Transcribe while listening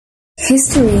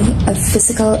History of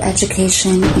physical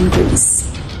education in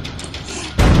Greece.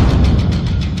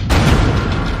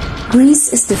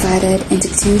 Greece is divided into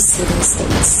two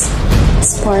city-states.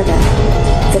 Sparta,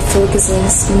 that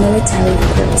focuses on military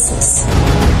purposes.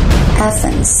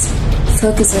 Athens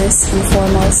focuses on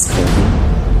formal schooling.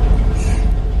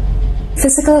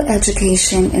 Physical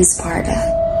education in Sparta.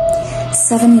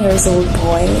 7-year-old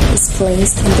boy is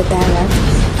placed in the barrack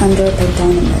under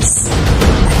Paedonomus,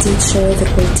 a teacher that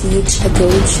will teach a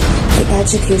gauge the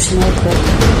educational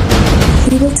program.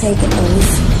 He will take an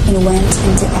oath and went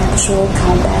into actual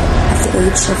combat at the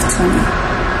age of 20.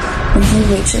 When he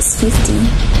reaches 50,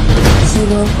 he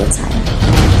will retire.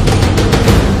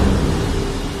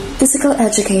 Physical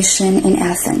education in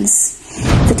Athens.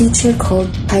 The teacher called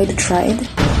Paidotride,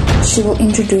 she will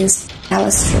introduce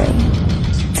Alastrae,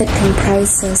 that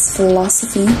comprises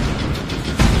philosophy,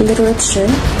 literature,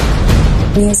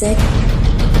 music,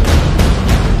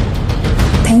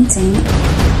 painting,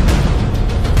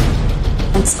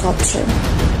 and sculpture.